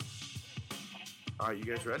All right, you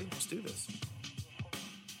guys ready? Let's do this.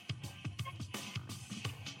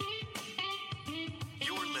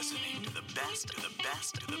 You're listening to the best.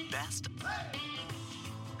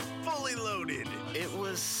 Fully Loaded. It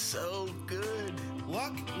was so good.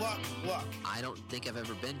 Luck. I don't think I've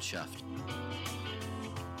ever been chuffed.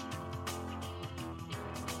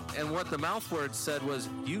 And what the mouth word said was,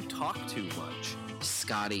 you talk too much.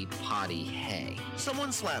 Scotty Potty Hay.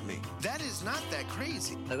 Someone slapped me. That is not that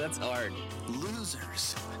crazy. That's hard.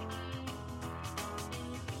 Losers.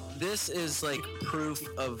 This is like proof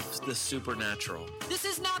of the supernatural. This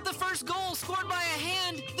is not the first goal scored by a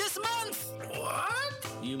hand this month. What?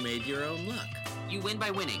 You made your own luck. You win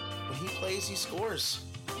by winning. When he plays, he scores.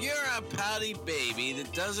 You're a pouty baby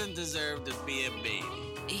that doesn't deserve to be a baby.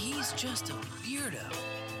 He's just a weirdo.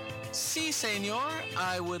 Si, senor,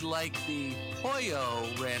 I would like the Pollo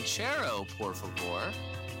Ranchero, por favor. I'm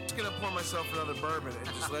just going to pour myself another bourbon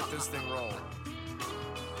and just let this thing roll.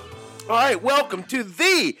 All right, welcome to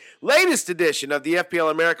the latest edition of the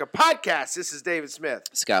FPL America podcast. This is David Smith.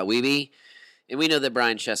 Scott Wiebe. And we know that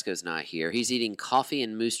Brian Chesko's not here. He's eating coffee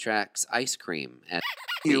and Moose Tracks ice cream.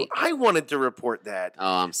 I wanted to report that.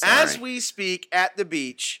 Oh, I'm sorry. As we speak at the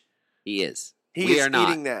beach, He is. He is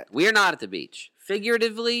eating that. We are not at the beach.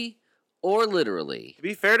 Figuratively or literally. to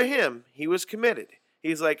be fair to him, he was committed.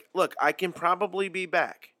 He's like, look, I can probably be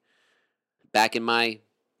back Back in my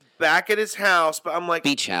at his house, but I'm like,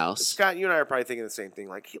 beach house. Scott, you and I are probably thinking the same thing.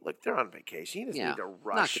 Like, look, they're on vacation. He doesn't need to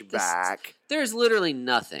rush back. There's literally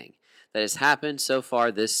nothing that has happened so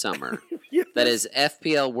far this summer Yes. that is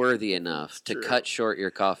FPL worthy enough to True. cut short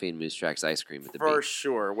your coffee and Moose Tracks ice cream at the For beach.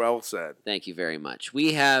 sure. Well said. Thank you very much.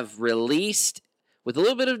 We have released, with a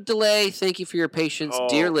little bit of delay, thank you for your patience,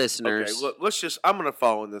 dear listeners. Okay, look, I'm going to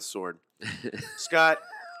fall in this sword. Scott,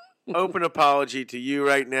 open apology to you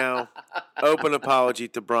right now. Open apology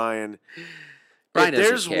to Brian. Brian If doesn't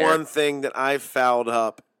there's care. one thing that I've fouled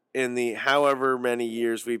up in the however many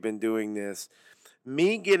years we've been doing this,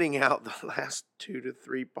 me getting out the last 2 to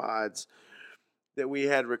 3 pods that we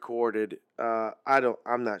had recorded,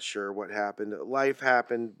 I'm not sure what happened. Life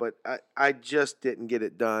happened, but I just didn't get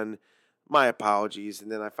it done. My apologies.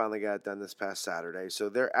 And then I finally got it done this past Saturday. So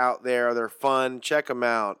they're out there. They're fun. Check them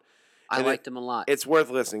out. I And liked them a lot. It's worth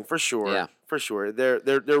listening for sure. Yeah. For sure. They're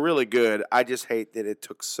really good. I just hate that it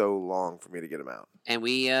took so long for me to get them out. And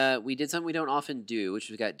we did something we don't often do, which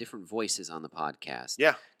we've got different voices on the podcast.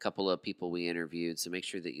 Yeah. A couple of people we interviewed, so make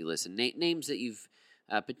sure that you listen. Names that you've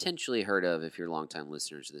potentially heard of if you're longtime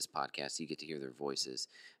listeners to this podcast. You get to hear their voices,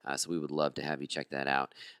 so we would love to have you check that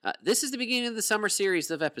out. This is the beginning of the summer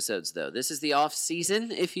series of episodes, though. This is the off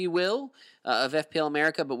season, if you will, of FPL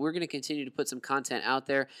America, but we're going to continue to put some content out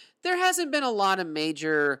there. There hasn't been a lot of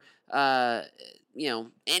major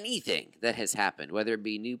anything that has happened, whether it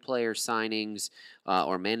be new player signings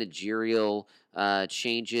or managerial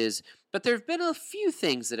changes. But there have been a few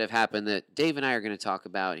things that have happened that Dave and I are going to talk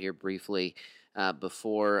about here briefly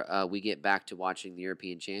before we get back to watching the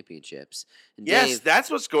European Championships. And Yes, Dave, that's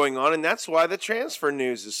what's going on, and that's why the transfer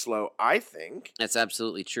news is slow, I think. that's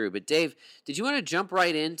absolutely true. But Dave, did you want to jump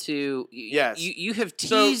right into? Yes. You have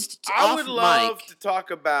So teased I off would love mic. to talk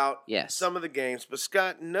about Yes. some of the games, but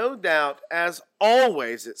Scott, no doubt, as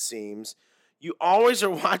always, it seems, you always are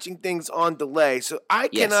watching things on delay, so I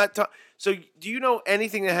Yes. cannot talk. So do you know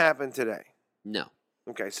anything that happened today? No.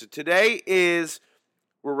 Okay, so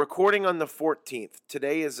we're recording on the 14th.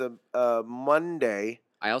 Today is a Monday.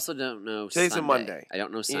 I also don't know. Today's a Sunday. Monday. I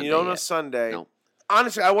don't know And Sunday. you don't know yet. Sunday. No.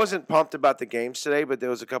 Honestly, I wasn't pumped about the games today, but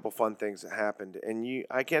there was a couple fun things that happened, and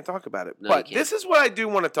I can't talk about it. No, you but can't. this is what I do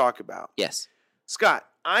want to talk about. Yes. Scott,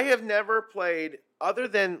 I have never played other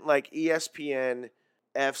than like ESPN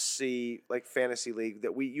FC, like Fantasy League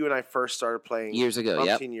that you and I first started playing Years ago,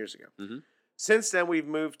 yep. 15 years ago. Mhm. Since then, we've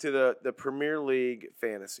moved to the Premier League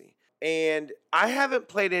Fantasy, and I haven't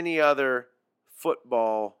played any other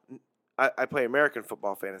football. I play American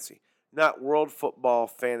football fantasy, not World Football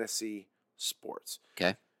Fantasy Sports.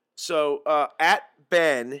 Okay. So at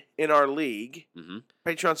Ben in our league, Mm-hmm.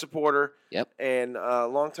 Patreon supporter, Yep. and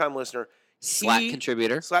longtime listener, Slack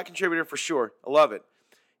contributor. Slack contributor for sure. I love it.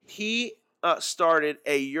 He started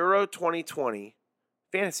a Euro 2020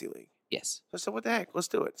 fantasy league. Yes. So I said, what the heck? Let's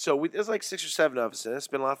do it. So there's like 6 or 7 of us, and it's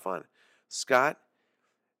been a lot of fun. Scott,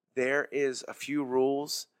 there is a few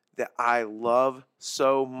rules that I love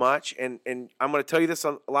so much, and I'm going to tell you this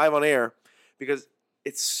live on air because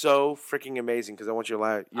it's so freaking amazing because I want your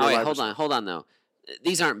live. Oh, wait, hold on, though.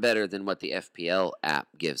 These aren't better than what the FPL app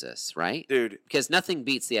gives us, right? Dude. Because nothing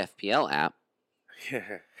beats the FPL app.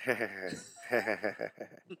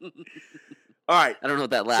 All right. I don't know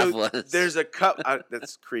what that laugh So was. there's a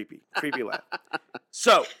that's creepy laugh.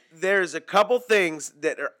 So there's a couple things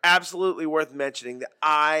that are absolutely worth mentioning that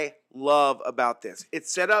I love about this.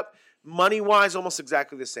 It's set up money-wise almost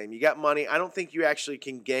exactly the same. You got money. I don't think you actually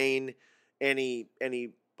can gain any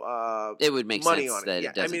it would make money sense on that it.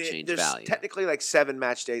 it doesn't change there's value. technically like 7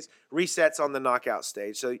 match days, resets on the knockout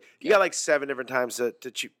stage. So you got like 7 different times to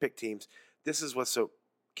pick teams. This is what's so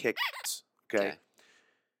kicks. Okay.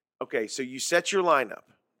 Okay, so you set your lineup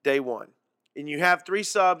day 1, and you have 3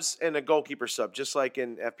 subs and a goalkeeper sub, just like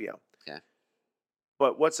in FPL. Okay.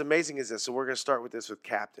 But what's amazing is this. So we're going to start with this with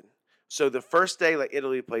captain. So the first day, like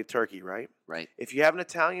Italy played Turkey, right? Right. If you have an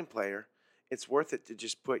Italian player, it's worth it to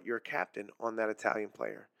just put your captain on that Italian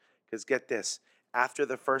player. Because get this, after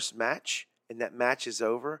the first match and that match is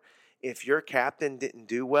over, if your captain didn't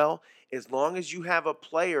do well, as long as you have a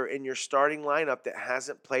player in your starting lineup that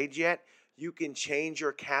hasn't played yet, you can change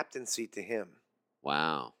your captaincy to him.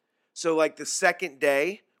 Wow. So like the second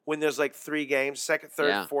day when there's like 3 games, second, third,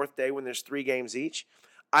 Yeah. fourth day when there's 3 games each,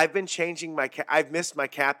 I've been changing I've missed my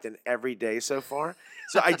captain every day so far.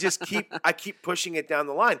 So I just keep pushing it down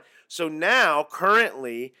the line. So now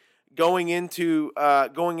currently going into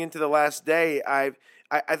the last day,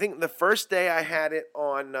 I think the first day I had it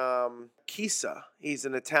on Chiesa. He's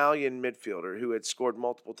an Italian midfielder who had scored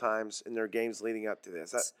multiple times in their games leading up to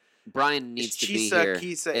this. Brian needs to be Chiesa, here.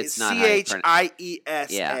 Chiesa. It's It's not how you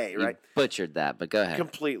Chiesa, Yeah, right? you butchered that, but go ahead.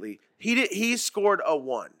 Completely. He scored a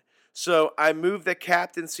 1. So I moved the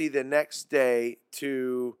captaincy the next day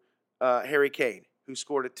to Harry Kane, who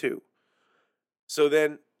scored a 2. So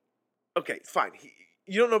then, okay, fine.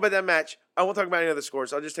 You don't know about that match. I won't talk about any other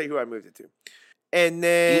scores. I'll just tell you who I moved it to. And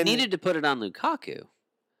then You needed to put it on Lukaku.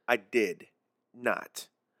 I did not.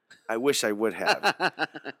 I wish I would have.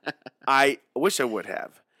 I wish I would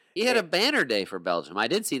have. He had a banner day for Belgium. I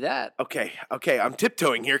did see that. Okay. I'm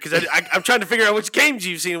tiptoeing here because I'm trying to figure out which games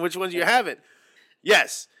you've seen and which ones you haven't.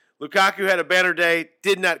 Yes, Lukaku had a banner day,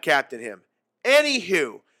 did not captain him.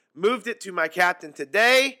 Anywho, moved it to my captain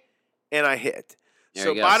today, and I hit. There So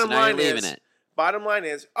you go. bottom So now line you're leaving is, it. bottom line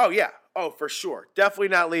is, oh yeah, oh for sure, definitely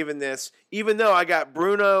not leaving this. Even though I got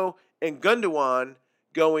Bruno and Gundogan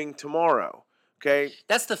going tomorrow. Okay,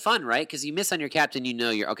 That's the fun, right? Because you miss on your captain, you know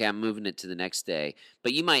you're okay. I'm moving it to the next day,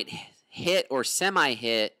 but you might hit or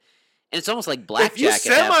semi-hit, and it's almost like blackjack. if you at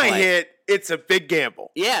that point. semi-hit, it's a big gamble.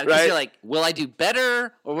 Yeah, because right? you're like, will I do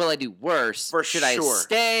better or will I do worse? For should I sure.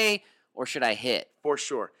 stay or should I hit? For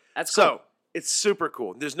sure. That's cool. So it's super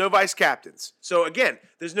cool. There's no vice captains. So again,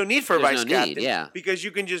 there's no need for a There's vice no need, captain. yeah. Because you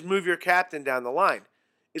can just move your captain down the line.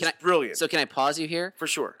 It's Can I- brilliant. So can I pause you here? for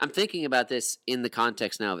sure. I'm thinking about this in the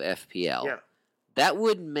context now of FPL. Yeah. That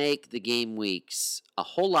would make the game weeks a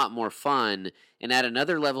whole lot more fun and add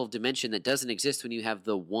another level of dimension that doesn't exist when you have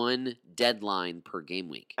the one deadline per game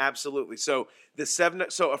week. Absolutely. So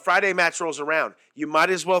a Friday match rolls around. You might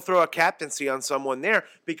as well throw a captaincy on someone there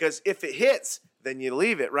because if it hits, then you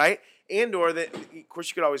leave it, right? And or that of course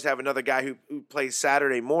you could always have another guy who plays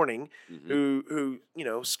Saturday morning who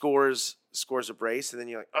scores a brace and then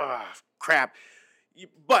you're like, oh crap.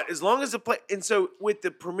 But as long as the play, and so with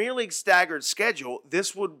the Premier League staggered schedule,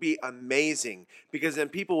 this would be amazing because then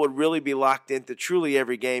people would really be locked into truly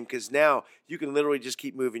every game because now you can literally just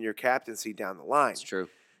keep moving your captaincy down the line. That's true.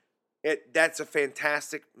 That's a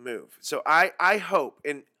fantastic move. So I hope,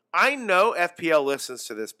 and I know FPL listens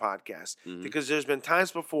to this podcast because there's been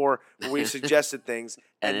times before where we've suggested things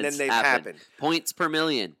and then it's they've happened. Points per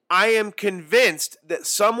million. I am convinced that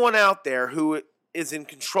someone out there who is in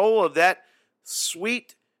control of that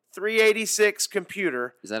sweet 386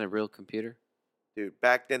 computer. Is that a real computer? Dude,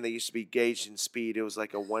 back then they used to be gauged in speed. It was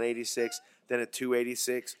like a 186, then a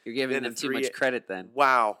 286. You're giving then them a too much credit then.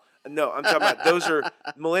 Wow. No, I'm talking about those are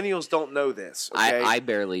millennials don't know this. Okay? I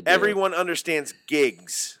barely do. Everyone understands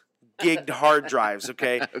gigs, gigged hard drives.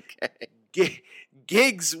 Okay, Okay.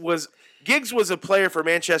 Giggs was a player for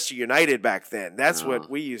Manchester United back then. That's what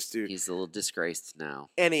we used to. He's a little disgraced now.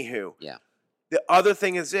 Anywho, Yeah. the other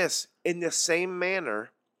thing is this: in the same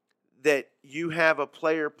manner that you have a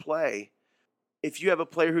player play, if you have a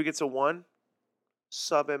player who gets a 1,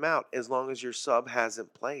 sub him out as long as your sub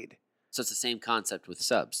hasn't played. So it's the same concept with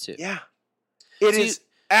subs too. Yeah, it So is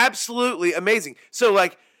absolutely amazing. So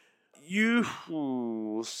like.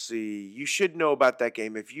 We'll see. You should know about that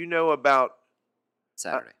game. If you know about,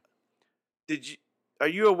 Saturday. are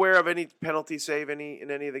you aware of any penalty save in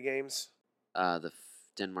any of the games? The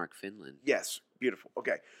Denmark-Finland. Yes, beautiful.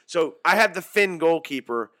 Okay, so I have the Finn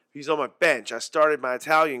goalkeeper. He's on my bench. I started my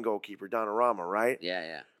Italian goalkeeper, Donnarumma, right?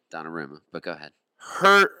 Yeah. Donnarumma. But go ahead.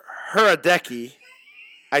 Hradecki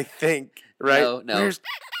I think, right? No. Where's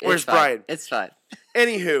It's fine. Brian? It's fine.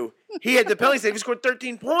 Anywho, he had the penalty save. He scored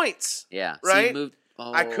 13 points. Yeah. Right? So you moved.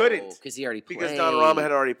 I couldn't because he already played. because Donnarumma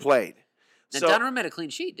had already played. Now, So Donnarumma had a clean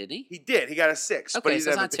sheet, didn't he? he did. He got a 6. but Okay, he so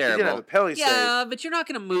it's not He terrible. didn't have a penalty save. Yeah, but you're not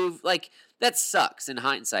going to move. Like, that sucks in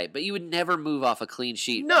hindsight, but you would never move off a clean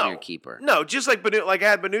sheet No. from your keeper. No, just like I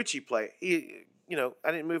had Bonucci play.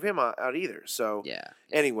 I didn't move him out either. So, Yeah.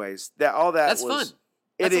 anyways, that's That's fun.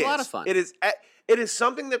 That's a lot of fun. It is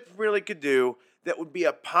something that Premier League could do that would be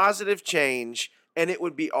a positive change, and it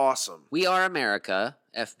would be awesome. We are America,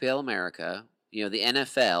 FPL America. You know, the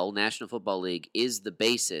NFL, National Football League, is the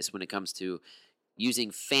basis when it comes to using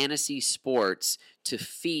fantasy sports to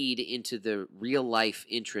feed into the real life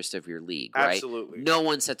interest of your league, right? Absolutely. No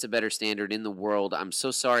one sets a better standard in the world. I'm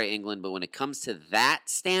so sorry, England, but when it comes to that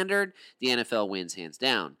standard, the NFL wins hands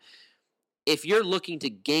down. If you're looking to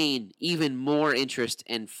gain even more interest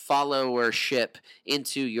and followership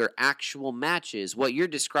into your actual matches, what you're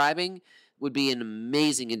describing would be an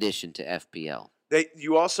amazing addition to FPL.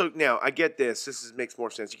 You also now I get this. Makes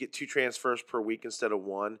more sense. You get 2 transfers per week instead of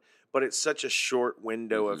 1, but it's such a short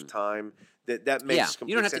window of time that makes complete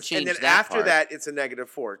you don't have sense. to change and then that after part. that, it's a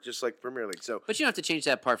 -4, just like Premier League. So But you don't have to change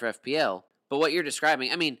that part for FPL. But what you're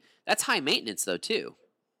describing, I mean, that's high maintenance, though, too.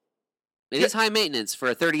 It is high maintenance for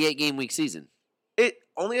a 38-game week season. it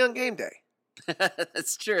only on game day,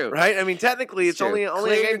 That's true. right? I mean, technically, it's True. only Clear on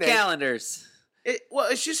your game day. calendars.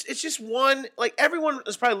 It's just one. Like everyone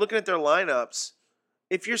is probably looking at their lineups.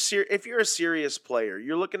 If you're a serious player,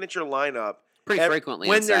 you're looking at your lineup Pretty frequently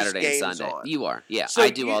when on there's Saturday and games Sunday. on. You are. Yeah, I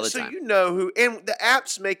do all the time. So you know who, and the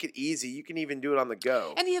apps make it easy. You can even do it on the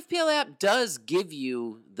go. And the FPL app does give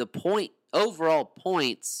you the overall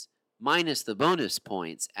points minus the bonus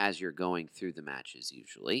points as you're going through the matches,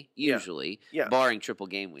 usually, Yeah. barring triple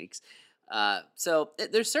game weeks. So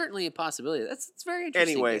there's certainly a possibility. It's very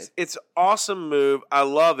interesting. Anyways, Dave. it's awesome move. I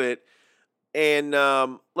love it. And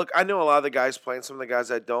look, I know a lot of the guys playing, some of the guys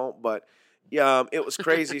I don't, but it was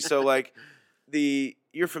crazy. So like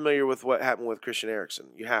you're familiar with what happened with Christian Eriksen.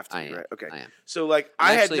 You have to I be, am. right? Okay. I am. So like I'm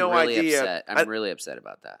I had actually no really idea. Upset. I'm really upset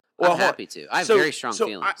about that. Well, I'm happy to. I have So- very strong so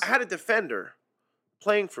feelings. I had a defender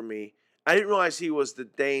playing for me. I didn't realize he was the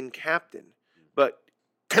Dane captain, but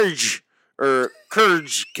Cage.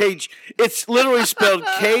 It's literally spelled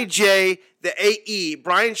KJ, the AE.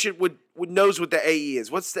 Brian would knows what the AE is.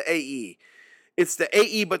 What's the AE? It's the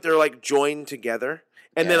AE, but they're like joined together,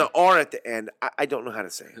 and then Yeah. an R at the end. I don't know how to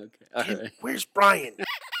say it. Okay. All right. Where's Brian?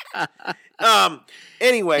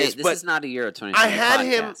 Anyways, Hey, this but is not a Euro 2020 I had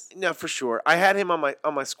him. podcast. No, for sure. I had him on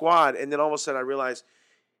my squad, and then all of a sudden I realized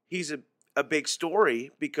he's a big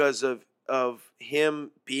story because of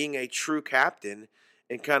him being a true captain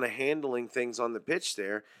and kind of handling things on the pitch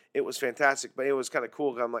there. It was fantastic, but it was kind of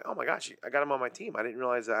cool. I'm like, oh my gosh, I got him on my team. I didn't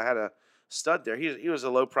realize that I had a stud there. He was a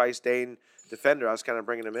low price Dane defender. I was kind of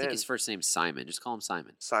bringing him I think in. his first name's Simon. Just call him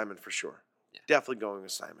Simon. Simon for sure. Yeah. Definitely going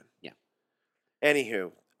with Simon. Yeah.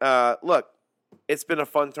 Anywho, look, it's been a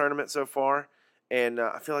fun tournament so far, and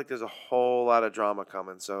I feel like there's a whole lot of drama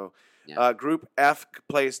coming. So, Yeah. Group F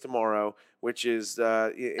plays tomorrow, which is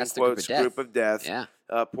in That's the group quotes of death. group of death. Yeah.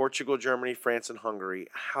 Portugal, Germany, France, and Hungary.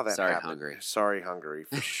 How that Sorry, happened? Hungary. Sorry, Hungary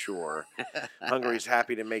for sure. Hungary's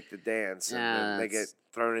happy to make the dance, and then they get that's-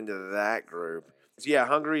 thrown into that group. So, yeah,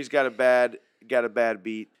 Hungary's got a bad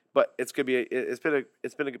beat, but it's been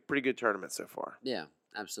a pretty good tournament so far. Yeah,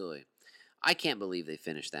 absolutely. I can't believe they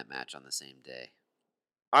finished that match on the same day.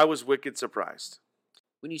 I was wicked surprised.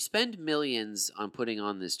 When you spend millions on putting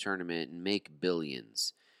on this tournament and make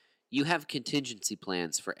billions, you have contingency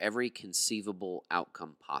plans for every conceivable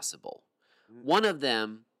outcome possible. One of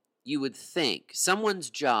them, you would think, someone's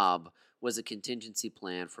job was a contingency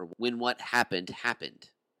plan for when what happened.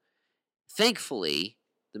 Thankfully,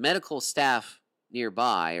 the medical staff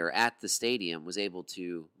nearby or at the stadium was able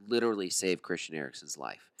to literally save Christian Eriksen's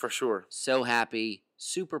life. For sure. So happy,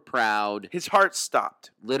 super proud, His heart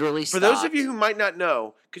stopped. literally For stopped. those of you who might not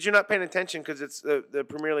know, because you're not paying attention because it's the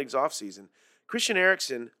Premier League's offseason, Christian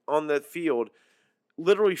Eriksen on the field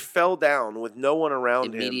literally fell down with no one around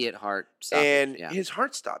him. immediate heart stoppage. And yeah. his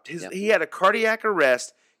heart stopped. Yep. He had a cardiac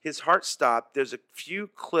arrest. His heart stopped. There's a few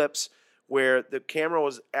clips where the camera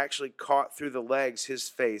was actually caught through the legs, his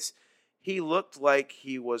face. He looked like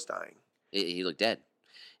he was dying. He looked dead.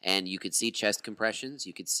 And you could see chest compressions.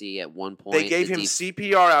 You could see at one point They gave him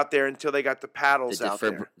CPR out there until they got the paddles out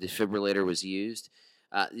there. defibrillator was used.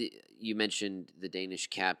 You mentioned the Danish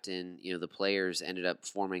captain. You know, the players ended up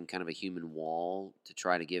forming kind of a human wall to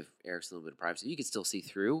try to give Eriksen a little bit of privacy. You could still see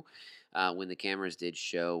through when the cameras did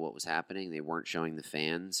show what was happening. They weren't showing the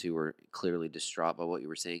fans who were clearly distraught by what you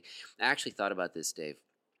were saying. I actually thought about this, Dave.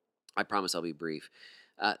 I promise I'll be brief.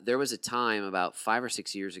 There was a time about 5 or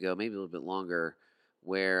 6 years ago, maybe a little bit longer,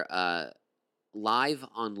 where live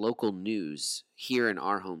on local news here in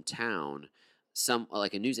our hometown,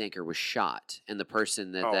 a news anchor was shot, and the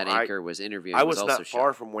person that anchor was interviewing I was was also not shot.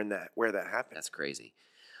 far from where that happened. That's crazy.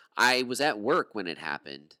 I was at work when it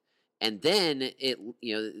happened, and then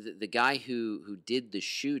the guy who did the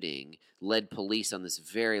shooting led police on this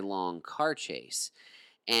very long car chase,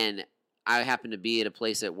 and I happened to be at a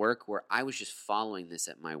place at work where I was just following this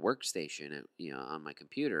at my workstation, on my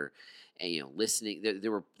computer, and listening.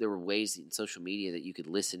 There were ways in social media that you could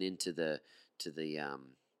listen into the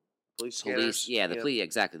Police scanners.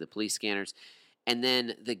 The police scanners. And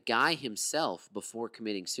then the guy himself, before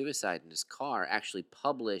committing suicide in his car, actually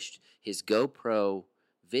published his GoPro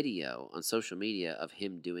video on social media of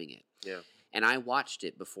him doing it. Yeah. And I watched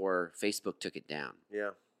it before Facebook took it down.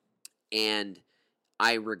 Yeah. And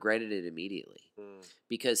I regretted it immediately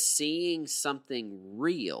because seeing something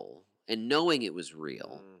real and knowing it was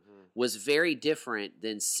real was very different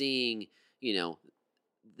than seeing,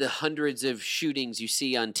 the hundreds of shootings you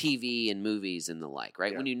see on TV and movies and the like,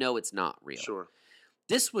 right? Yeah. When you know it's not real. Sure.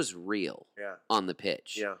 This was real on the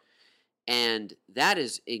pitch. Yeah. And that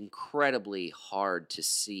is incredibly hard to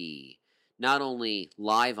see, not only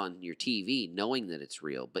live on your TV, knowing that it's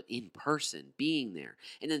real, but in person, being there.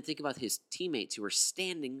 And then think about his teammates who are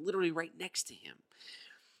standing literally right next to him.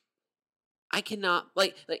 I cannot,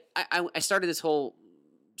 I started this whole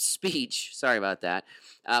speech, sorry about that,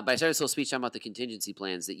 but I started this whole speech talking about the contingency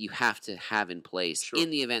plans that you have to have in place in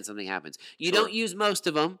the event something happens. You don't use most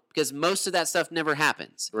of them because most of that stuff never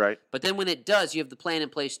happens. Right. But then when it does, you have the plan in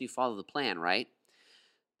place and you follow the plan, right?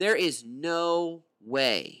 There is no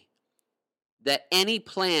way that any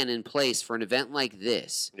plan in place for an event like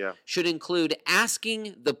this should include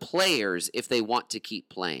asking the players if they want to keep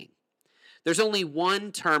playing. There's only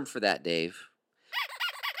one term for that, Dave.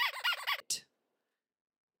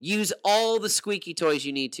 Use all the squeaky toys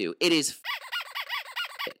you need to. It is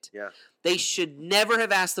it. Yeah. They should never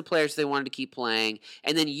have asked the players if they wanted to keep playing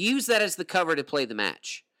and then use that as the cover to play the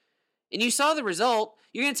match. And you saw the result.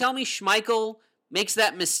 You're going to tell me Schmeichel makes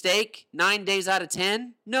that mistake 9 days out of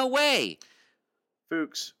 10? No way.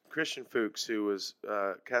 Christian Fuchs, who was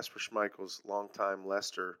Kasper Schmeichel's longtime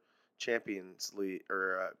Leicester Champions League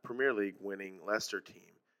or Premier League winning Leicester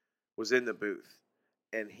team, was in the booth,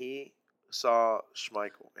 and he saw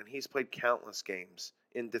Schmeichel, and he's played countless games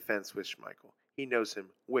in defense with Schmeichel. He knows him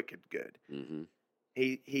wicked good. Mm-hmm.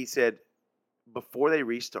 He said before they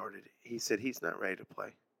restarted, he said he's not ready to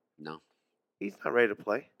play. No. He's not ready to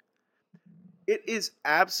play. It is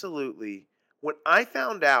absolutely, when I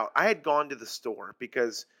found out, I had gone to the store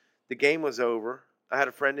because the game was over. I had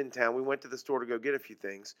a friend in town. We went to the store to go get a few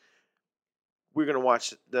things. We're going to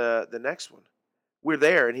watch the next one. We're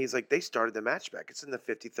there, and he's like, they started the match back. It's in the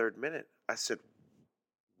 53rd minute. I said,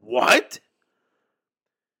 what?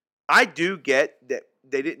 I do get that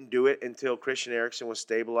they didn't do it until Christian Eriksen was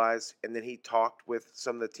stabilized, and then he talked with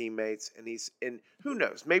some of the teammates, and who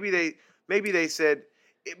knows? Maybe they said,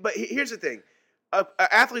 but here's the thing. An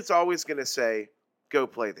athlete's always going to say, go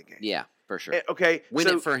play the game. Yeah, for sure. Okay. Win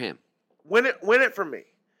it for him. Win it for me.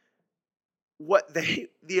 The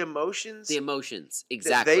emotions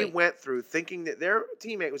exactly that they went through, thinking that their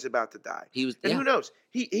teammate was about to die. Who knows?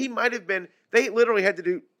 He might have been. They literally had to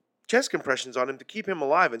do chest compressions on him to keep him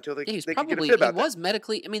alive until they could get a fit about He was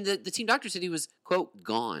medically. I mean, the team doctor said he was, quote,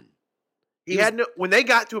 gone. When they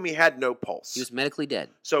got to him, he had no pulse. He was medically dead.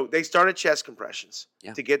 So they started chest compressions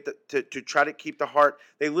to get to try to keep the heart.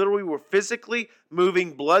 They literally were physically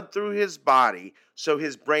moving blood through his body so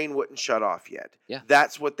his brain wouldn't shut off yet. Yeah.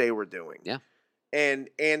 That's what they were doing. Yeah. And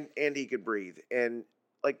he could breathe. And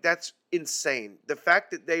that's insane. The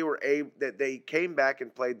fact that that they came back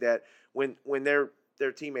and played that when their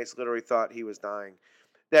teammates literally thought he was dying.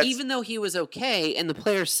 Even though he was okay and the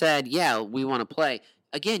players said, yeah, we want to play.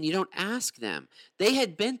 Again, you don't ask them. They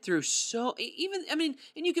had been through and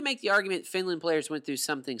you can make the argument Finland players went through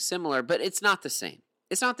something similar, but it's not the same.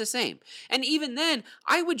 It's not the same. And even then,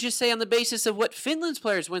 I would just say on the basis of what Finland's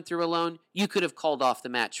players went through alone, you could have called off the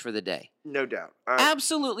match for the day. No doubt.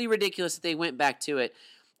 Absolutely ridiculous that they went back to it.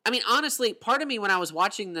 I mean, honestly, part of me when I was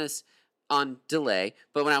watching this on delay,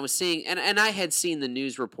 but when I was seeing, and I had seen the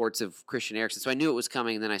news reports of Christian Eriksen, so I knew it was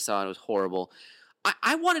coming, and then I saw it was horrible.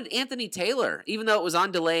 I wanted Anthony Taylor, even though it was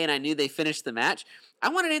on delay and I knew they finished the match. I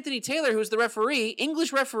wanted Anthony Taylor, who was the referee,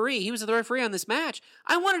 English referee. He was the referee on this match.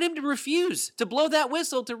 I wanted him to refuse to blow that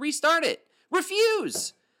whistle to restart it.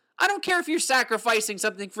 Refuse. I don't care if you're sacrificing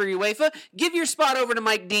something for UEFA. Give your spot over to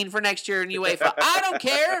Mike Dean for next year in UEFA. I don't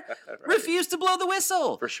care. Right. Refuse to blow the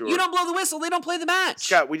whistle. For sure. You don't blow the whistle, they don't play the match.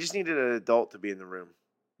 Scott, we just needed an adult to be in the room.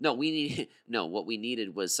 No, what we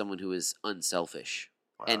needed was someone who is unselfish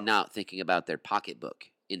and Wow. not thinking about their pocketbook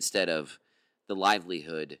instead of the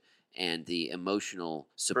livelihood and the emotional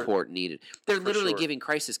support needed. They're for literally sure. giving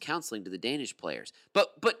crisis counseling to the Danish players.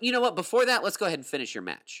 But you know what? Before that, let's go ahead and finish your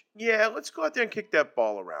match. Yeah, let's go out there and kick that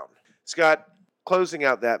ball around. Scott, closing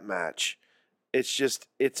out that match,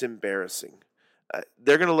 it's embarrassing.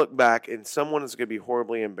 They're going to look back, and someone is going to be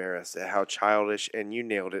horribly embarrassed at how childish, and you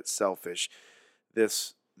nailed it, selfish,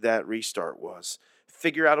 that restart was.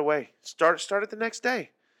 Figure out a way. Start it the next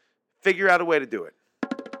day. Figure out a way to do it.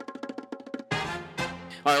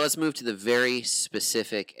 All right, let's move to the very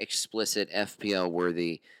specific, explicit,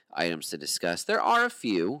 FPL-worthy items to discuss. There are a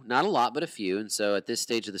few, not a lot, but a few. And so at this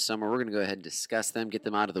stage of the summer, we're going to go ahead and discuss them, get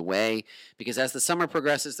them out of the way, because as the summer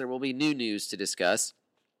progresses, there will be new news to discuss.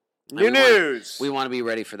 And New news. We want to be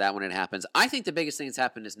ready for that when it happens. I think the biggest thing that's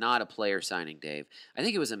happened is not a player signing, Dave. I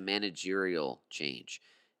think it was a managerial change.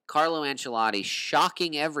 Carlo Ancelotti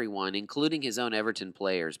shocking everyone, including his own Everton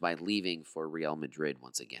players, by leaving for Real Madrid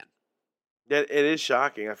once again. It is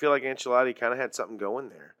shocking. I feel like Ancelotti kind of had something going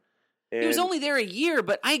there. He was And only there a year,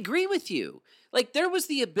 but I agree with you. Like, there was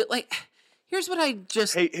the ability. Like, here's what I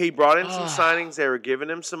just. he brought in some Ah. signings. They were giving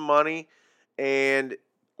him some money, and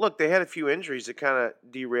look, they had a few injuries that kind of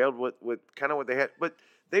derailed what kind of what they had, but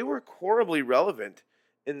they were horribly relevant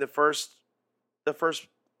in the first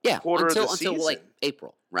Yeah, quarter of the until like season.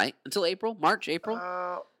 April, right? Until April, March, April.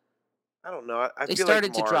 I don't know. I They feel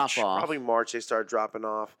started like to drop March, off. Probably March they started dropping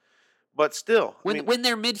off, but still, When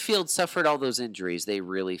their midfield suffered all those injuries, they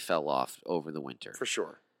really fell off over the winter. for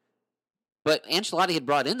sure. But Ancelotti had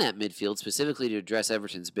brought in that midfield specifically to address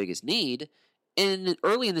Everton's biggest need, and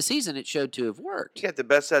early in the season, it showed to have worked. You got the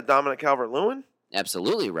best at Dominic Calvert-Lewin.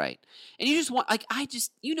 Absolutely right. And you just want, like,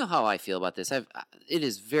 you know how I feel about this. It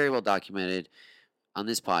is very well documented on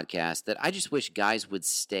this podcast that I just wish guys would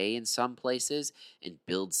stay in some places and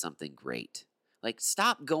build something great. Like,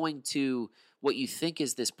 stop going to what you think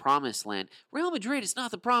is this promised land. Real Madrid is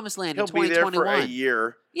not the promised land He'll in be there 2021. for a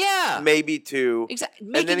year, Yeah. maybe two. Exactly.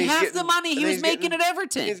 and then Making he's half getting- the money and he then was he's making getting- at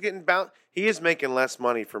Everton. He's getting He is making less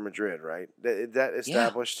money for Madrid, right? That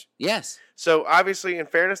established. Yes. So obviously, in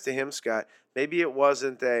fairness to him, Scott, maybe it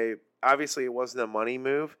wasn't a money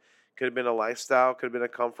move. Could have been a lifestyle. Could have been a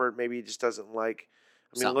comfort. Maybe he just doesn't like.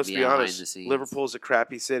 I mean, Something let's be behind the honest. scenes. Liverpool's a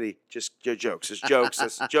crappy city. Just jokes. It's jokes.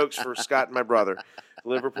 That's jokes for Scott and my brother.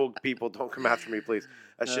 Liverpool people, don't come after me, please.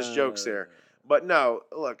 That's just jokes there. But no,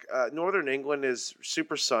 look, Northern England is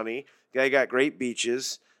super sunny. They got great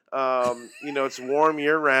beaches. It's warm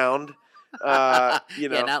year round. Yeah,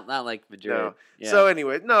 not like Madrid. No. Yeah. So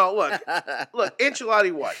anyway, no, look,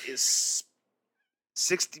 Ancelotti, what is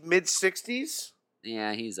mid 60s?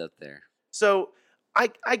 Yeah, he's up there. So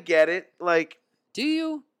I get it. Like, Do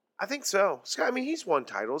you? I think so. Scott, I mean, he's won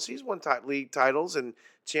titles. He's won league titles and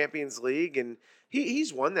Champions League, and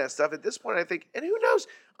he's won that stuff at this point, I think. And who knows?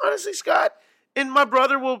 Honestly, Scott, and my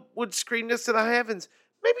brother would scream this to the heavens.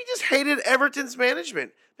 Maybe he just hated Everton's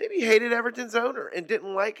management. Maybe he hated Everton's owner and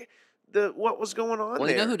didn't like what was going on Well,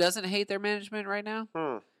 there. you know who doesn't hate their management right now?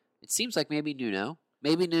 Hmm. It seems like maybe Nuno.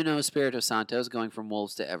 Maybe Nuno Espirito Santos going from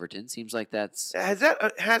Wolves to Everton. Seems like that's. Hasn't I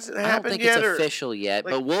don't happened think yet? it's or official yet,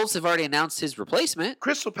 like- but Wolves have already announced his replacement.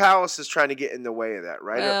 Crystal Palace is trying to get in the way of that,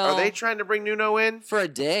 right? Are they Well- trying to bring Nuno in? For a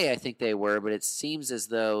day, I think they were, but it seems as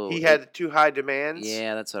though He had too high demands.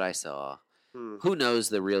 Yeah, that's what I saw. Hmm. Who knows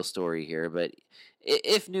the real story here? But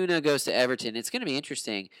if Nuno goes to Everton, it's going to be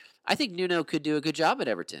interesting. I think Nuno could do a good job at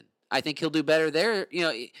Everton. I think he'll do better there.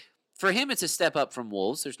 For him, it's a step up from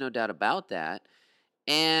Wolves. There's no doubt about that.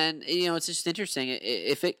 And, it's just interesting.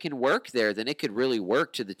 If it can work there, then it could really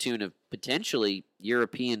work to the tune of potentially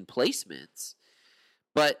European placements.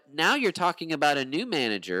 But now you're talking about a new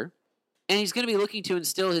manager, and he's going to be looking to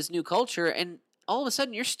instill his new culture, and all of a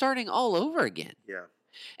sudden you're starting all over again. Yeah.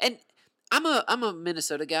 And I'm a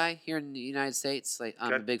Minnesota guy here in the United States. Like,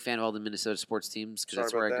 I'm a Okay. big fan of all the Minnesota sports teams because Sorry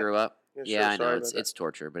that's where I about that. grew up. Yeah, Yeah, sure, I know sorry it's about that. it's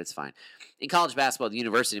torture, but it's fine. In college basketball, the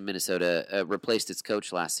University of Minnesota replaced its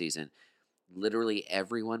coach last season. Literally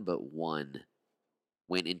everyone but one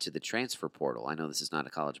went into the transfer portal. I know this is not a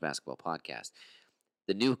college basketball podcast.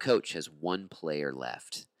 The new coach has one player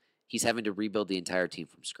left. He's having to rebuild the entire team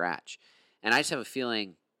from scratch. And I just have a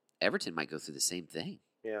feeling Everton might go through the same thing.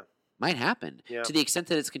 Yeah. Might happen Yeah. to the extent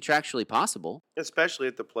that it's contractually possible. Especially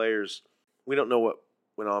if the players, we don't know what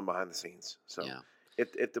went on behind the scenes. So Yeah.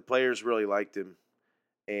 if the players really liked him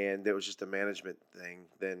and it was just a management thing,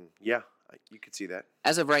 then yeah, You could see that.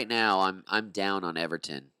 As of right now, I'm down on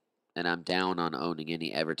Everton, and I'm down on owning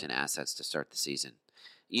any Everton assets to start the season.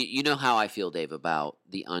 You know how I feel, Dave, about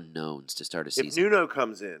the unknowns to start a If season. Nuno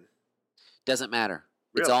comes in, Doesn't matter.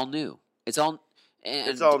 It's Really? all new. It's all. And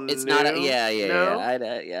It's all it's not. new?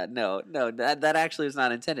 Yeah. No. That actually is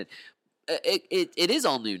not intended. It is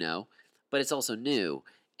all new, no, but it's also new,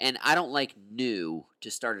 and I don't like new to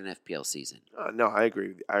start an FPL season. no, I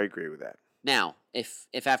agree. I agree with that. Now, if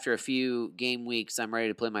after a few game weeks I'm ready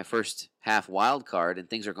to play my first half wild card and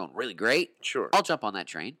things are going really great, Sure. I'll jump on that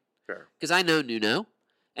train Sure. because I know Nuno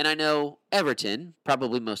and I know Everton,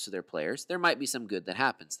 probably most of their players. There might be some good that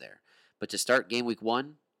happens there, but to start game week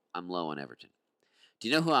 1, I'm low on Everton. Do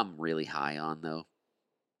you know who I'm really high on though?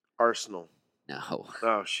 Arsenal. No,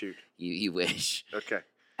 Oh shoot. you wish. Okay.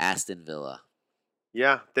 Aston Villa.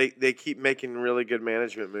 Yeah, they keep making really good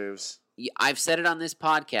management moves. I've said it on this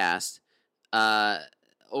podcast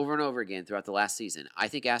over and over again throughout the last season. I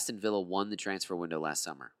think Aston Villa won the transfer window last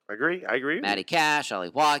summer. I agree. with you. Matty Cash, Ollie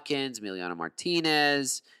Watkins, Emiliano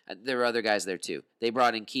Martinez. There were other guys there too. They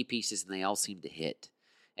brought in key pieces and they all seemed to hit.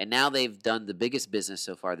 And now they've done the biggest business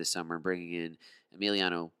so far this summer, bringing in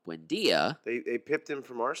Emiliano Buendia. They pipped him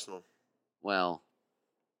from Arsenal. Well,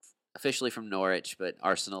 officially from Norwich, but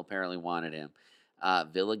Arsenal apparently wanted him.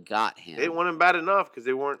 Villa got him. They didn't want him bad enough because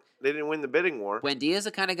they didn't win the bidding war. Buendia is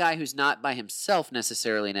the kind of guy who's not by himself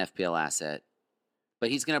necessarily an FPL asset, but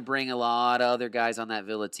he's going to bring a lot of other guys on that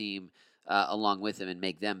Villa team along with him and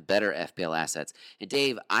make them better FPL assets. And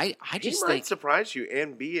Dave, I just he might think surprise you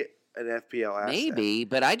and be an FPL asset. maybe,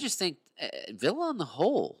 but I just think Villa on the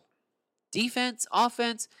whole, defense,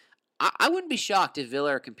 offense, I wouldn't be shocked if Villa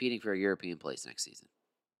are competing for a European place next season.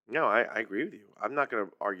 No, I agree with you. I'm not going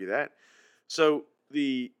to argue that. So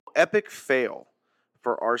the epic fail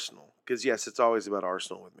for Arsenal, because yes, it's always about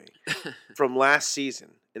Arsenal with me, from last season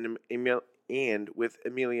and with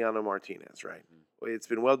Emiliano Martinez, right? Mm-hmm. It's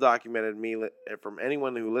been well documented. From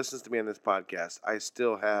anyone who listens to me on this podcast, I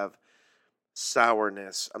still have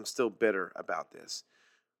sourness. I'm still bitter about this.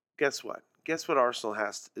 Guess what? Guess what Arsenal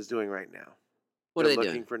is doing right now? What are They're they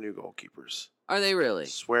looking doing? for new goalkeepers. Are they really?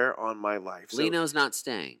 Swear on my life. So, Lino's not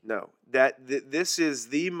staying. no, this is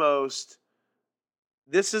the most.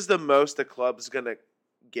 This is the most the club's gonna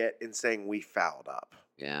get in saying we fouled up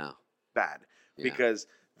Yeah. bad Yeah. because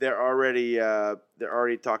they're already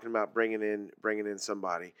talking about bringing in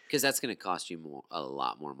somebody. Because that's going to cost you a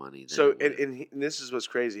lot more money. Than So it would. and this is what's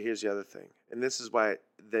crazy. Here's the other thing, and this is why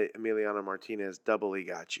the Emiliano Martinez doubly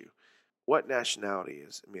got you. What nationality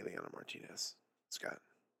is Emiliano Martinez, Scott?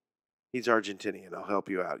 He's Argentinian. I'll help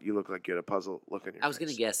you out. You look like you had a puzzle look on your I was going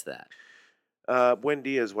to face. guess that.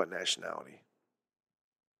 Buendia is what nationality?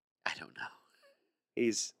 I don't know.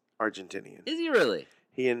 He's Argentinian. Is he really?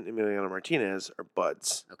 He and Emiliano Martinez are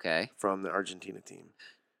buds Okay. from the Argentina team.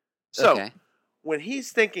 So Okay. when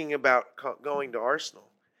he's thinking about going to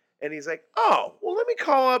Arsenal, and he's like, "Oh, well, let me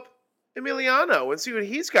call up Emiliano and see what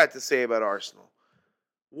he's got to say about Arsenal."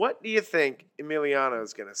 What do you think Emiliano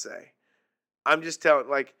is going to say? I'm just telling,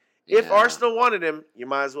 like, if Yeah. Arsenal wanted him, you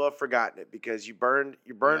might as well have forgotten it because you burned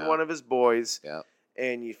Yeah. one of his boys Yep.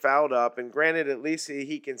 and you fouled up. And granted, at least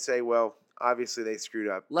he can say, "Well, obviously they screwed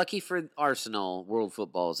up." Lucky for Arsenal, world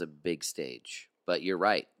football is a big stage. But you're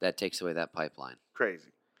right. That takes away that pipeline.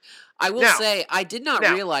 Crazy. I will Now- say, I did not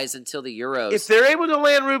now, realize until the Euros. If they're able to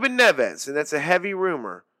land Ruben Neves, and that's a heavy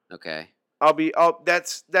rumor, Okay.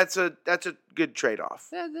 that's a good trade off.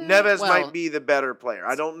 Well, Neves might be the better player.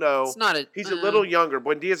 I don't know. It's not a. He's a little younger.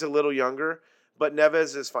 Buendia's a little younger, but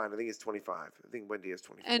Neves is fine. I think he's 25. I think Buendia's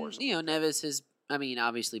 24. or And, something. Neves is, I mean,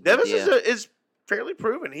 obviously. Neves Buendia- is fairly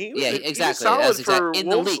proven. He was, Yeah, he was exactly. solid That's exactly for in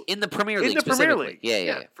the Wolves. league, in the Premier In League, the Premier specifically. League. Yeah,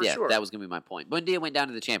 Yeah, for sure. That was going to be my point. Buendia went down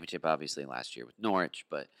to the championship, obviously, last year with Norwich,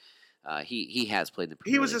 but he has played in the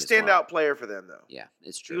Premier He was League a as well. standout player for them, though. Yeah,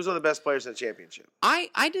 it's He true. was one of the best players in the championship.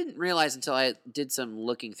 I didn't realize until I did some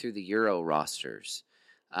looking through the Euro rosters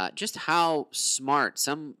just how smart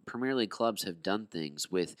some Premier League clubs have done things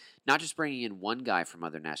with not just bringing in one guy from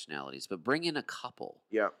other nationalities, but bring in a couple.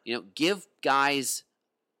 Yeah. Give guys,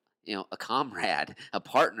 a comrade, a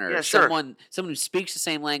partner, Yeah, sure. someone who speaks the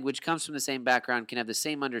same language, comes from the same background, can have the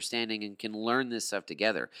same understanding, and can learn this stuff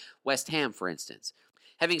together. West Ham, for instance,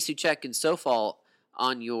 having Souček and Sofal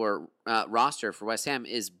on your roster for West Ham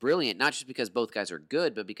is brilliant, not just because both guys are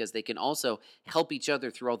good, but because they can also help each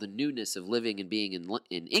other through all the newness of living and being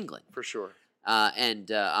in England. For sure.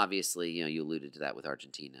 And obviously, you alluded to that with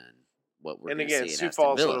Argentina and what we're And going to again, see Sioux at Aston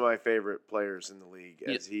Falls is Villa. one of my favorite players in the league,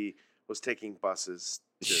 Yeah. as he was taking buses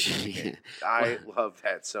to the Yeah. game. I love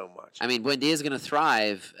that so much. I mean, Buendia is going to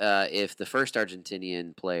thrive if the first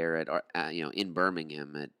Argentinian player at in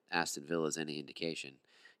Birmingham at Aston Villa is any indication.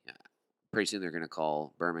 Yeah, pretty soon they're going to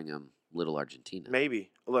call Birmingham Little Argentina.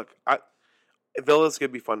 Maybe. Look, Villa's gonna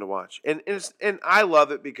be fun to watch, and I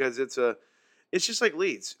love it because it's just like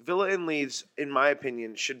Leeds. Villa and Leeds, in my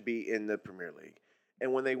opinion, should be in the Premier League,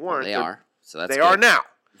 and when they Well, weren't, they are. So that's they good. are now.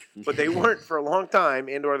 But they weren't for a long time,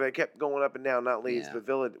 or they kept going up and down. Not Leeds, Yeah. but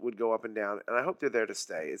Villa would go up and down, and I hope they're there to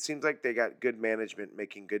stay. It seems like they got good management,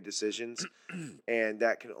 making good decisions, and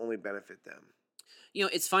that can only benefit them.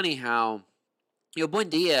 It's funny how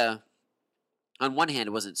Buendia, on one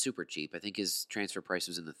hand, wasn't super cheap. I think his transfer price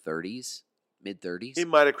was in the 30s, mid-30s. He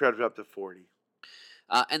might have crept up to 40.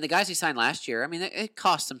 And the guys he signed last year, I mean, it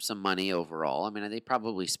cost them some money overall. I mean, they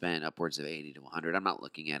probably spent upwards of 80 to 100. I'm not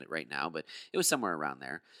looking at it right now, but it was somewhere around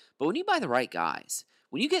there. But when you buy the right guys,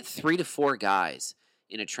 when you get 3 to 4 guys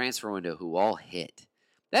in a transfer window who all hit,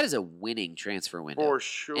 that is a winning transfer window. For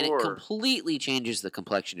sure. And it completely changes the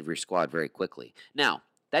complexion of your squad very quickly. Now,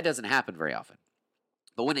 that doesn't happen very often.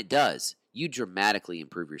 But when it does, you dramatically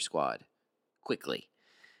improve your squad quickly.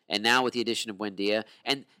 And now with the addition of Buendia,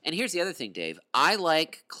 and here's the other thing, Dave. I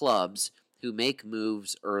like clubs who make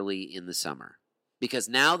moves early in the summer because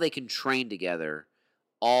now they can train together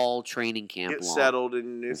all training camp Get long. settled in a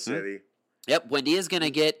new city. Yep, Buendia's going to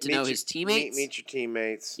get to Meet know your- his teammates. Meet your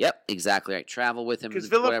teammates. Yep, exactly right. Travel with him. Because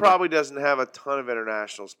Villa whatever. probably doesn't have a ton of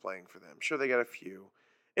internationals playing for them. Sure, they got a few.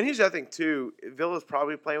 And here's the other thing, too. Villa's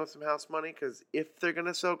probably playing with some house money because if they're going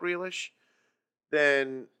to sell Grealish,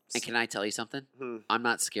 then... And can I tell you something? Hmm. I'm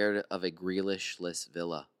not scared of a Grealish-less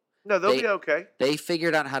Villa. No, they'll They- be okay. They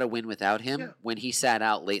figured out how to win without him Yeah. when he sat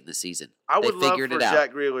out late in the season. I They would love figured for it out.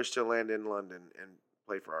 Jack Grealish to land in London and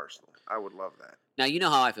play for Arsenal. I would love that. Now, you know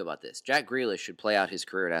how I feel about this. Jack Grealish should play out his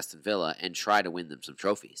career at Aston Villa and try to win them some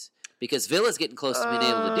trophies. Because Villa's getting close to being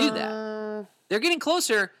able to do that. They're getting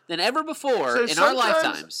closer than ever before So in our sometimes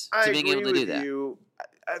lifetimes I to being able to agree do that. with you.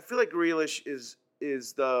 I feel like Grealish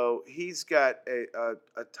is though he's got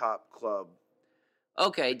a top club.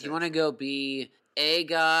 Okay, do you want to go be a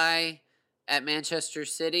guy at Manchester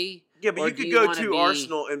City? Yeah, but Or you do could go wanna to be-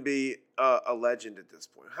 Arsenal and be a legend at this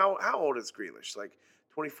point. How old is Grealish? Like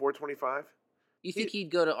 24, 25? You think he'd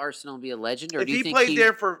go to Arsenal and be a legend, or If do you he think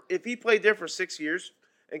played there for 6 years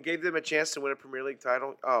and gave them a chance to win a Premier League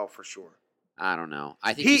title, oh, for sure. I don't know.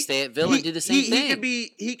 I think he'd stay at Villa and do the same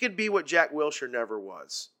thing. He could be what Jack Wilshere never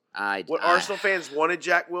was. What I- Arsenal fans wanted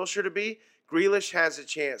Jack Wilshere to be, Grealish has a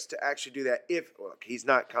chance to actually do that. He's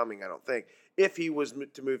not coming, I don't think. If he was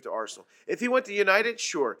to move to Arsenal, if he went to United,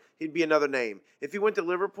 sure, he'd be another name. If he went to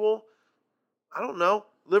Liverpool, I don't know.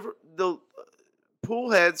 The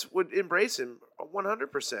pool heads would embrace him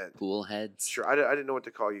 100%. Pool heads. Sure, I didn't know what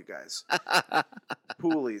to call you guys.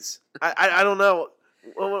 Poolies. I don't know.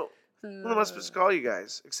 What am I supposed to call you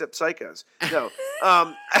guys except psychos? No.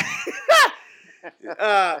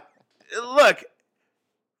 Look,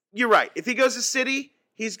 you're right. If he goes to City,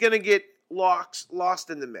 he's going to get lost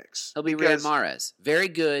in the mix. He'll be Riyad Because- Mahrez. Very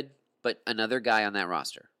good, but another guy on that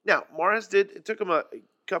roster. Now, It took him a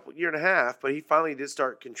year and a half, but he finally did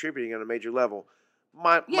start contributing on a major level.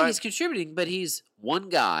 He's contributing, but he's one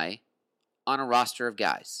guy on a roster of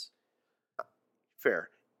guys. Fair.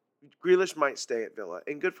 Grealish might stay at Villa,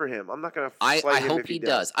 and good for him. I'm not going to I him hope if he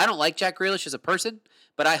does. I don't like Jack Grealish as a person,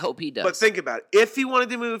 but I hope he does. But think about it. If he wanted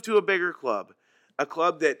to move to a bigger club, a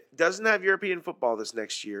club that doesn't have European football this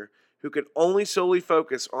next year, who could only solely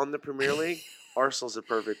focus on the Premier League, Arsenal's a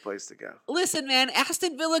perfect place to go. Listen, man,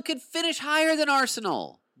 Aston Villa could finish higher than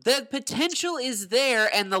Arsenal. The potential is there,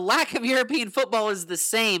 and the lack of European football is the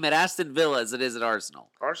same at Aston Villa as it is at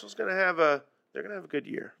Arsenal. Arsenal's going to have a good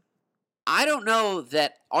year. I don't know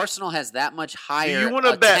that Arsenal has that much higher. Do you want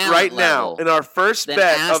to a bet talent right now level in our first than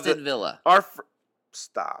bet Aston of Villa?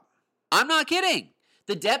 Stop. I'm not kidding.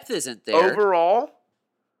 The depth isn't there. Overall,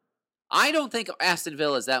 I don't think Aston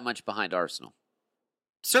Villa is that much behind Arsenal.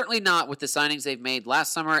 Certainly not with the signings they've made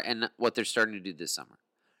last summer and what they're starting to do this summer.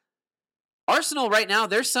 Arsenal right now,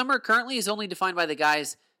 their summer currently is only defined by the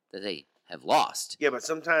guys that they have lost. yeah, but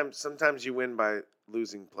sometimes you win by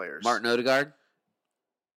losing players. Martin Odegaard,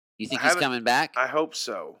 you think I he's haven't- coming back? I hope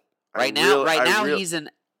so. Right now, he's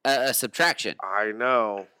a subtraction. I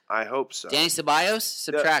know. I hope so. Danny Ceballos,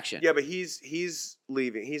 subtraction. Yeah, but he's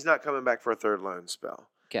leaving. He's not coming back for a third loan spell.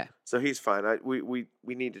 Okay. So he's fine. We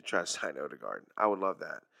need to try to sign Odegaard. I would love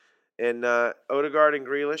that. And Odegaard and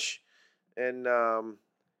Grealish, and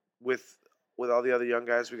with all the other young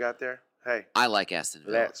guys we got there, hey, I like Aston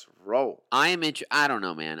Villa. let's roll. I don't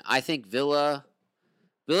know, man. I think Villa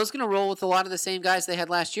Villa's going to roll with a lot of the same guys they had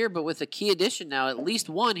last year, but with a key addition now, at least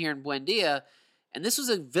one here in Buendia. And this was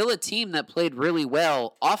a Villa team that played really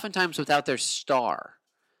well, oftentimes without their star.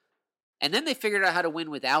 And then they figured out how to win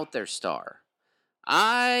without their star.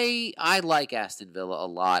 I like Aston Villa a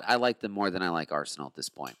lot. I like them more than I like Arsenal at this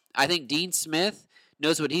point. I think Dean Smith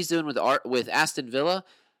knows what he's doing with Aston Villa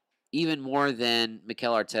even more than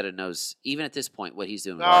Mikel Arteta knows, even at this point, what he's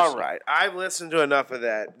doing with All Arsenal. right. I've listened to enough of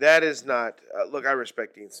that. That is not look, I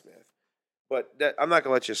respect Dean Smith. But I'm not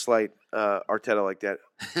going to let you slight Arteta like that.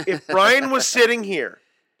 If Brian was sitting here,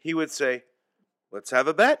 he would say, let's have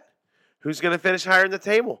a bet. Who's going to finish higher in the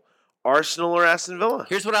table? Arsenal or Aston Villa?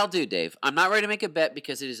 Here's what I'll do, Dave. I'm not ready to make a bet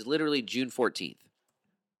because it is literally June 14th.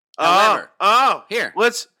 However, here.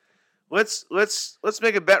 Let's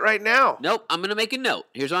make a bet right now. Nope, I'm going to make a note.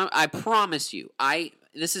 Here's what I promise you.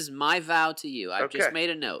 This is my vow to you. I've just made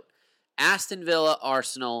a note. Aston Villa,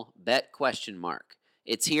 Arsenal, bet question mark.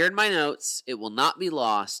 It's here in my notes. It will not be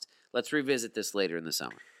lost. Let's revisit this later in the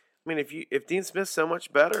summer. I mean, if Dean Smith's so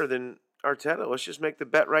much better than Arteta, let's just make the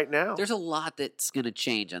bet right now. There's a lot that's going to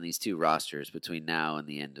change on these two rosters between now and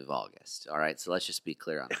the end of August. All right, so let's just be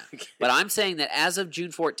clear on that. Okay. But I'm saying that as of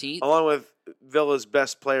June 14th, Along with Villa's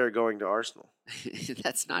best player going to Arsenal.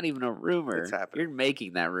 that's not even a rumor. It's happening. You're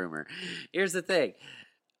making that rumor. Here's the thing.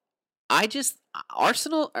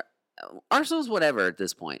 Arsenal's whatever at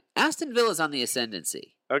this point. Aston Villa's on the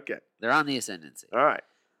ascendancy. Okay. They're on the ascendancy. All right.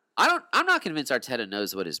 I'm not convinced Arteta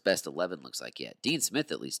knows what his best 11 looks like yet. Dean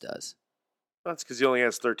Smith at least does. Well, that's because he only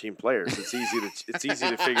has 13 players. It's easy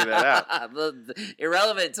to figure that out.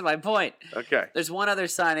 Irrelevant to my point. Okay. There's one other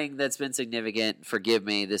signing that's been significant. Forgive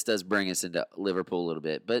me, this does bring us into Liverpool a little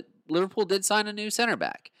bit, but Liverpool did sign a new center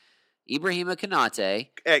back, Ibrahima Konate.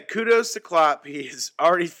 Hey, kudos to Klopp. He is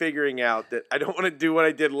already figuring out that I don't want to do what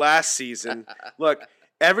I did last season. Look,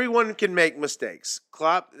 everyone can make mistakes.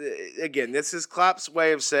 Klopp, again, this is Klopp's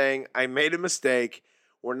way of saying, I made a mistake.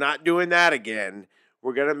 We're not doing that again.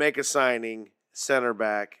 We're going to make a signing, center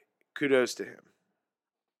back. Kudos to him.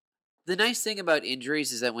 The nice thing about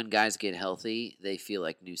injuries is that when guys get healthy, they feel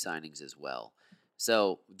like new signings as well.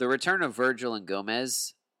 So the return of Virgil and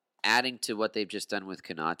Gomez, adding to what they've just done with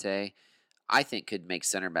Konate, I think could make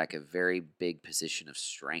center back a very big position of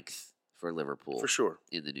strength for Liverpool For sure.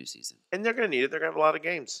 in the new season. And they're going to need it. They're going to have a lot of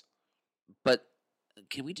games. But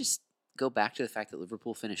can we just go back to the fact that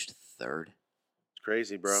Liverpool finished third? It's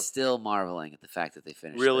crazy, bro. Still marveling at the fact that they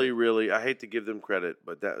finished Really, third. really. I hate to give them credit,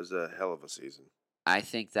 but that was a hell of a season. I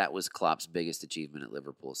think that was Klopp's biggest achievement at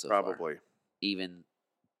Liverpool so far. Probably.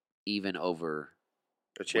 Even over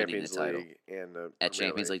A Champions title. League and a at Premier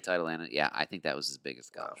Champions League title, and yeah, I think that was his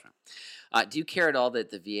biggest Wow. accomplishment. Do you care at all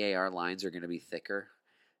that the VAR lines are going to be thicker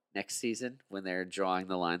next season when they're drawing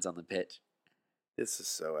the lines on the pitch? This is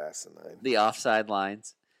so asinine. The offside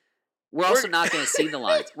lines. We're also not going to see the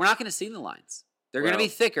lines. We're not going to see the lines. They're going to Well- be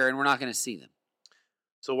thicker, and we're not going to see them.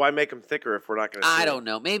 So why make them thicker if we're not going to see I them? don't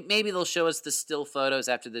know. Maybe they'll show us the still photos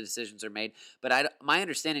after the decisions are made. But my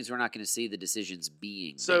understanding is we're not going to see the decisions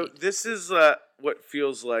being So made. this is what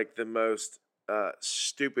feels like the most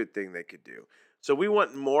stupid thing they could do. So we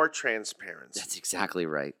want more transparency. That's exactly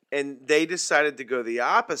right. And they decided to go the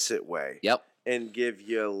opposite way Yep. and give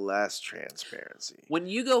you less transparency. When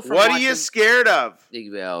you go from What are you scared of?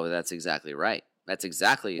 Oh, that's exactly right. That's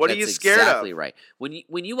exactly What are you scared of? exactly right. When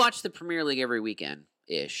you watch the Premier League every weekend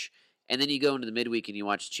ish, and then you go into the midweek and you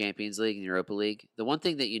watch Champions League and Europa League, the one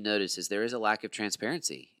thing that you notice is there is a lack of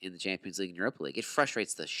transparency in the Champions League and Europa League. It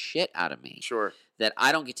frustrates the shit out of me Sure. that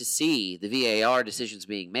I don't get to see the VAR decisions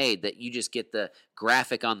being made, that you just get the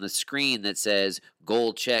graphic on the screen that says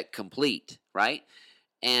goal check complete, right?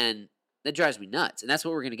 And that drives me nuts. And that's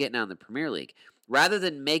what we're going to get now in the Premier League. Rather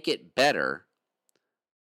than make it better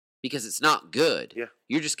because it's not good, Yeah.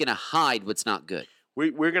 you're just going to hide what's not good.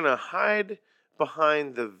 We're going to hide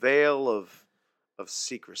behind the veil of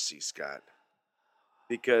secrecy, Scott,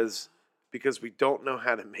 because we don't know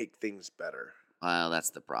how to make things better. Well, that's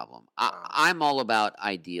the problem. I'm all about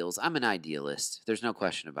ideals. I'm an idealist. There's no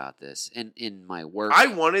question about this. And in my work I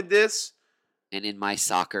wanted this. and in my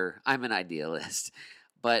soccer, I'm an idealist.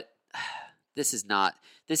 But this is not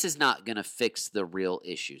going to fix the real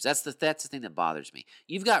issues. That's the thing that bothers me.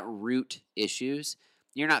 You've got root issues.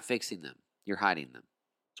 You're not fixing them. You're hiding them.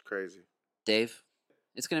 It's crazy. Dave,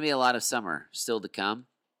 it's going to be a lot of summer still to come.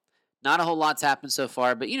 Not a whole lot's happened so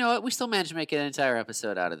far, but you know what? We still managed to make an entire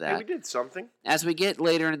episode out of Hey, that. we did something. As we get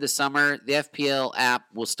later into the summer, the FPL app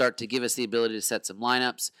will start to give us the ability to set some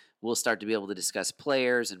lineups. We'll start to be able to discuss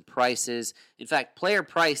players and prices. In fact, player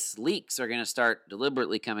price leaks are going to start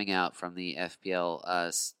deliberately coming out from the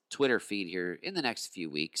FPL Twitter feed here in the next few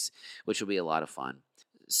weeks, which will be a lot of fun.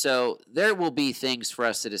 So there will be things for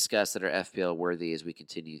us to discuss that are FPL worthy as we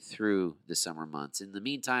continue through the summer months. In the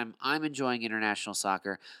meantime, I'm enjoying international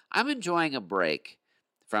soccer. I'm enjoying a break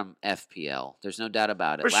from FPL. There's no doubt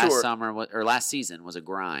about it. For sure. Last season was a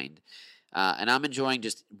grind. And I'm enjoying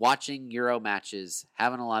just watching Euro matches,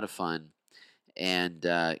 having a lot of fun, and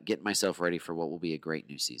getting myself ready for what will be a great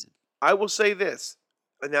new season. I will say this.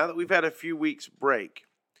 Now that we've had a few weeks break,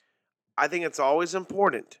 I think it's always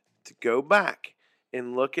important to go back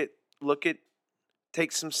and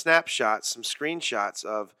take some snapshots, some screenshots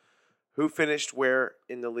of who finished where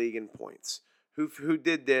in the league in points, who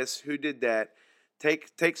did this, who did that.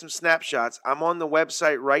 Take some snapshots. I'm on the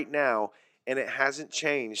website right now, and it hasn't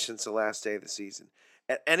changed since the last day of the season.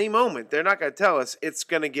 At any moment, they're not going to tell us it's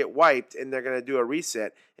going to get wiped and they're going to do a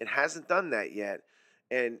reset. It hasn't done that yet.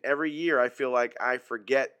 And every year I feel like I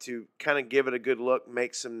forget to kind of give it a good look,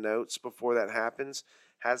 make some notes before that happens.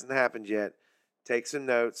 Hasn't happened yet. Take some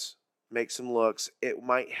notes, make some looks. It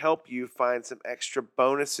might help you find some extra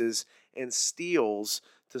bonuses and steals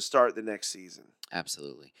to start the next season.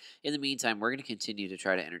 Absolutely. In the meantime, we're going to continue to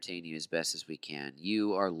try to entertain you as best as we can.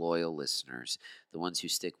 You are loyal listeners, the ones who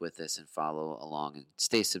stick with us and follow along and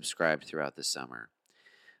stay subscribed throughout the summer.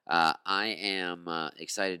 I am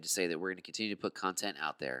excited to say that we're going to continue to put content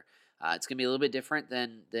out there. It's going to be a little bit different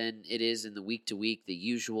than it is in the week-to-week, the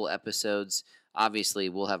usual episodes. Obviously,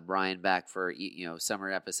 we'll have Brian back for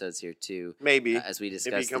summer episodes here too. Maybe as we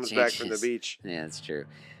discuss if he comes the back changes. from the beach. Yeah, that's true.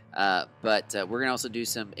 But we're going to also do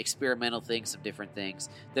some experimental things, some different things.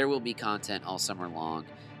 There will be content all summer long,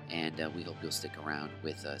 and we hope you'll stick around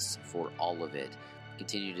with us for all of it.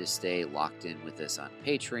 Continue to stay locked in with us on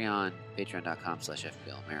Patreon,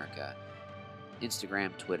 patreon.com/FPLAmerica,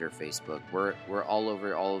 Instagram, Twitter, Facebook. We're all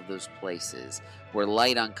over all of those places. We're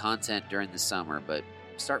light on content during the summer, but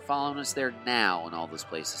start following us there now in all those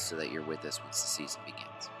places so that you're with us once the season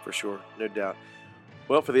begins. For sure, no doubt.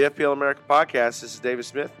 Well, for the FPL America podcast, this is David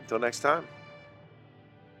Smith. Until next time.